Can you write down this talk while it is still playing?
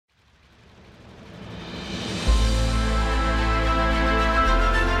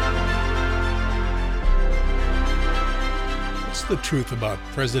the truth about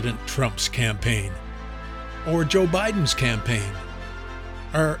President Trump's campaign? Or Joe Biden's campaign?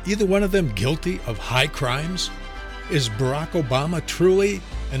 Are either one of them guilty of high crimes? Is Barack Obama truly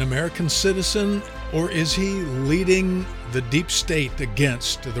an American citizen, or is he leading the deep state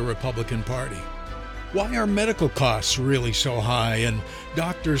against the Republican Party? Why are medical costs really so high and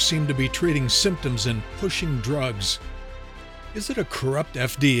doctors seem to be treating symptoms and pushing drugs? Is it a corrupt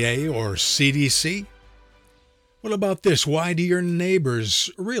FDA or CDC? What about this? Why do your neighbors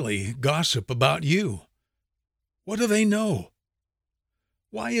really gossip about you? What do they know?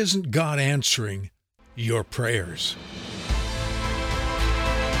 Why isn't God answering your prayers?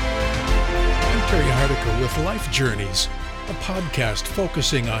 I'm Terry Hardiker with Life Journeys, a podcast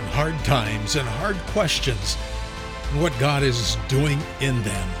focusing on hard times and hard questions and what God is doing in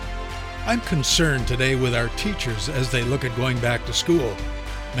them. I'm concerned today with our teachers as they look at going back to school.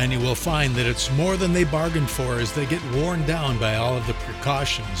 Many will find that it's more than they bargained for as they get worn down by all of the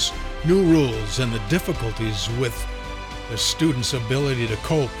precautions, new rules, and the difficulties with the students' ability to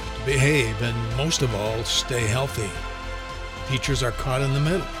cope, to behave, and most of all, stay healthy. Teachers are caught in the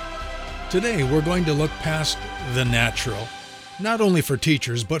middle. Today, we're going to look past the natural, not only for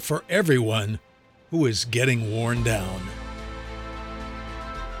teachers, but for everyone who is getting worn down.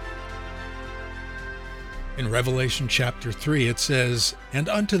 In Revelation chapter 3, it says, "And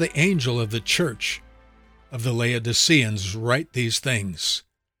unto the angel of the church of the Laodiceans write these things.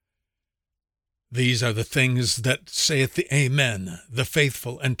 These are the things that saith the Amen, the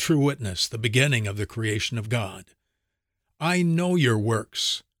faithful and true witness, the beginning of the creation of God. I know your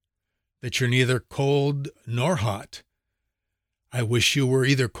works, that you're neither cold nor hot. I wish you were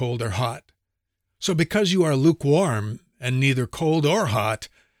either cold or hot. So because you are lukewarm and neither cold or hot,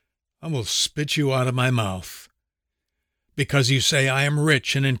 I will spit you out of my mouth. Because you say, I am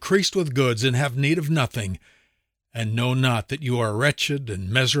rich and increased with goods and have need of nothing, and know not that you are wretched and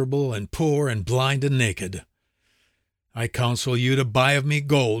miserable and poor and blind and naked. I counsel you to buy of me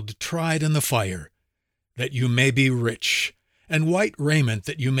gold tried in the fire, that you may be rich, and white raiment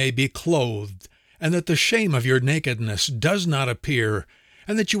that you may be clothed, and that the shame of your nakedness does not appear,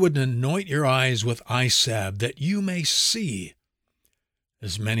 and that you would anoint your eyes with eye salve, that you may see.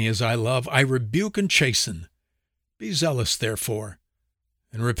 As many as I love, I rebuke and chasten. Be zealous, therefore,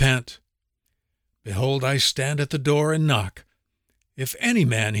 and repent. Behold, I stand at the door and knock. If any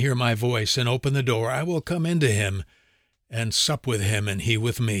man hear my voice and open the door, I will come into him, and sup with him, and he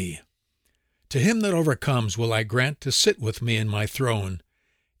with me. To him that overcomes will I grant to sit with me in my throne,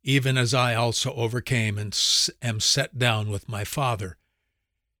 even as I also overcame and am set down with my Father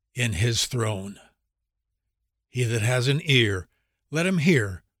in his throne. He that has an ear, let him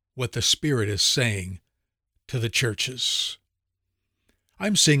hear what the Spirit is saying to the churches."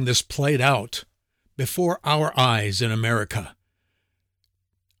 I'm seeing this played out before our eyes in America.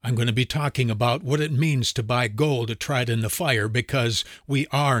 I'm going to be talking about what it means to buy gold tried in the fire, because we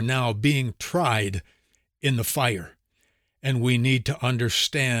are now being tried in the fire, and we need to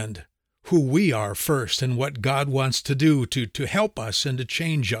understand who we are first and what God wants to do to help us and to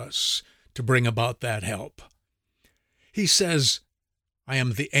change us, to bring about that help. He says, I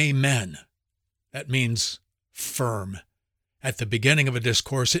am the Amen. That means firm. At the beginning of a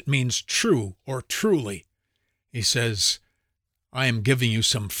discourse, it means true or truly. He says, I am giving you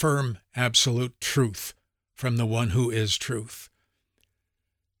some firm, absolute truth from the one who is truth.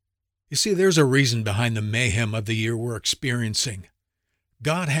 You see, there's a reason behind the mayhem of the year we're experiencing.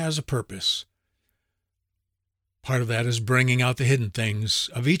 God has a purpose. Part of that is bringing out the hidden things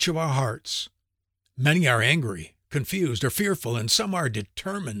of each of our hearts. Many are angry, confused, or fearful, and some are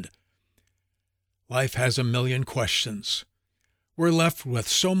determined. Life has a million questions. We're left with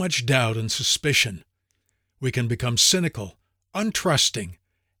so much doubt and suspicion. We can become cynical, untrusting,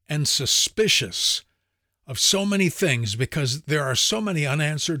 and suspicious of so many things because there are so many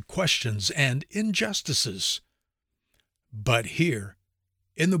unanswered questions and injustices. But here,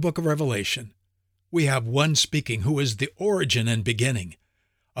 in the book of Revelation, we have one speaking who is the origin and beginning,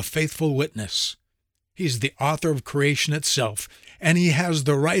 a faithful witness. He's the author of creation itself, and he has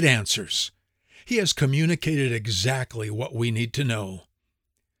the right answers. He has communicated exactly what we need to know.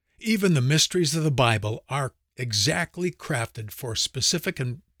 Even the mysteries of the Bible are exactly crafted for specific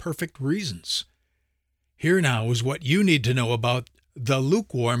and perfect reasons. Here now is what you need to know about the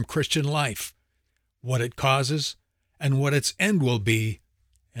lukewarm Christian life, what it causes, and what its end will be,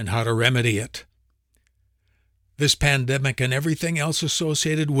 and how to remedy it. This pandemic and everything else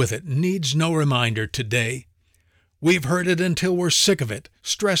associated with it needs no reminder today. We've heard it until we're sick of it,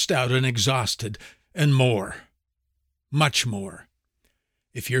 stressed out and exhausted, and more, much more.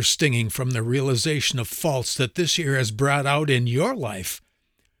 If you're stinging from the realization of faults that this year has brought out in your life,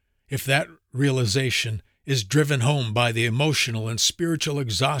 if that realization is driven home by the emotional and spiritual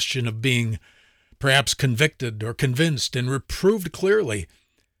exhaustion of being perhaps convicted or convinced and reproved clearly,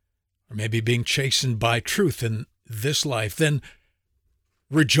 or maybe being chastened by truth in this life, then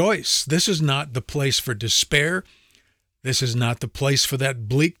rejoice. This is not the place for despair. This is not the place for that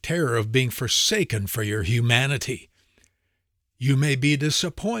bleak terror of being forsaken for your humanity. You may be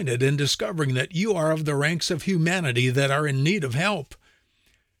disappointed in discovering that you are of the ranks of humanity that are in need of help.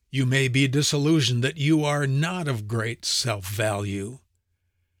 You may be disillusioned that you are not of great self-value.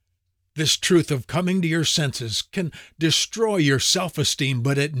 This truth of coming to your senses can destroy your self-esteem,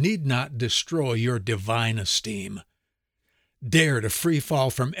 but it need not destroy your divine esteem. Dare to free fall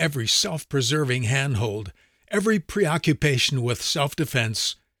from every self-preserving handhold, every preoccupation with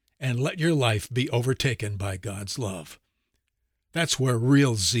self-defense, and let your life be overtaken by God's love. That's where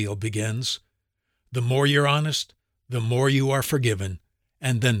real zeal begins. The more you're honest, the more you are forgiven,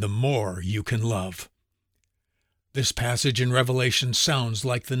 and then the more you can love. This passage in Revelation sounds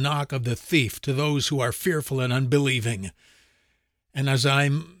like the knock of the thief to those who are fearful and unbelieving. And as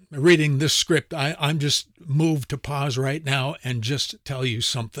I'm reading this script, I'm just moved to pause right now and just tell you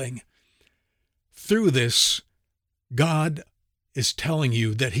something. Through this, God is telling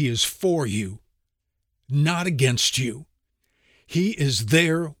you that He is for you, not against you. He is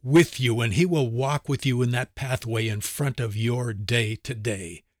there with you, and He will walk with you in that pathway in front of your day to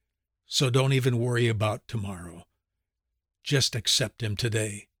day. So don't even worry about tomorrow. Just accept Him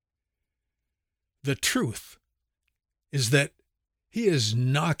today. The truth is that He is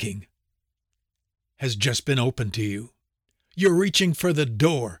knocking, has just been opened to you. You're reaching for the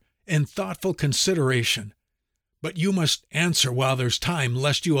door in thoughtful consideration, but you must answer while there's time,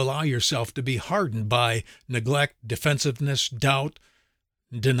 lest you allow yourself to be hardened by neglect, defensiveness, doubt,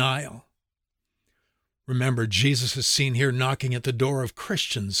 denial. Remember, Jesus is seen here knocking at the door of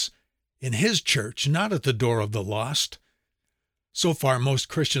Christians in His church, not at the door of the lost. So far, most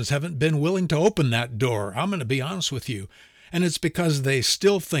Christians haven't been willing to open that door. I'm going to be honest with you. And it's because they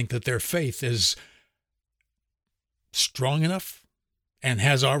still think that their faith is strong enough and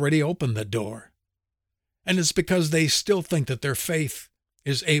has already opened the door. And it's because they still think that their faith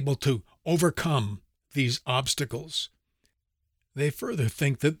is able to overcome these obstacles. They further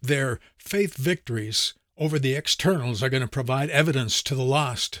think that their faith victories over the externals are going to provide evidence to the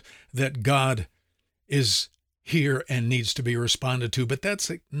lost that God is here and needs to be responded to, but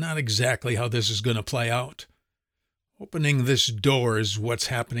that's not exactly how this is going to play out. Opening this door is what's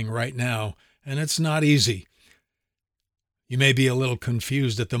happening right now, and it's not easy. You may be a little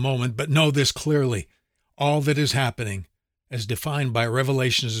confused at the moment, but know this clearly. All that is happening, as defined by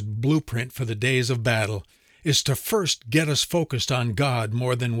Revelation's blueprint for the days of battle, is to first get us focused on God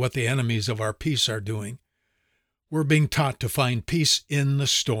more than what the enemies of our peace are doing. We're being taught to find peace in the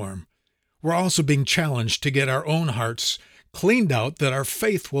storm. We're also being challenged to get our own hearts cleaned out that our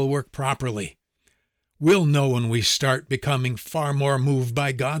faith will work properly. We'll know when we start becoming far more moved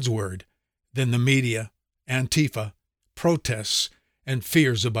by God's word than the media, Antifa, protests, and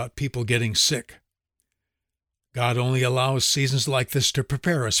fears about people getting sick. God only allows seasons like this to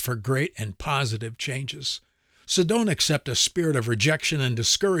prepare us for great and positive changes. So don't accept a spirit of rejection and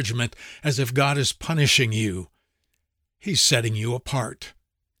discouragement as if God is punishing you. He's setting you apart.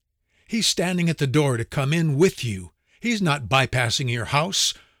 He's standing at the door to come in with you. He's not bypassing your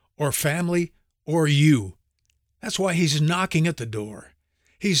house or family or you. That's why He's knocking at the door.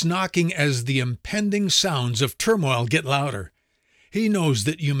 He's knocking as the impending sounds of turmoil get louder. He knows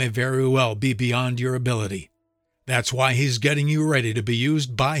that you may very well be beyond your ability. That's why He's getting you ready to be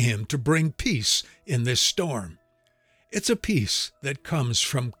used by Him to bring peace in this storm. It's a peace that comes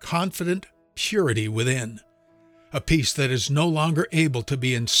from confident purity within, a peace that is no longer able to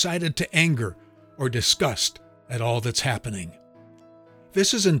be incited to anger or disgust at all that's happening.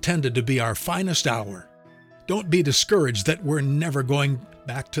 This is intended to be our finest hour. Don't be discouraged that we're never going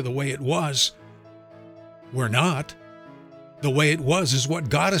back to the way it was. We're not. The way it was is what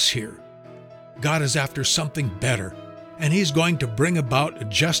got us here. God is after something better, and He's going to bring about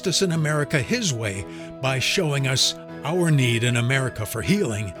justice in America His way by showing us our need in America for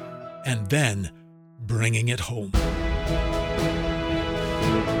healing and then bringing it home.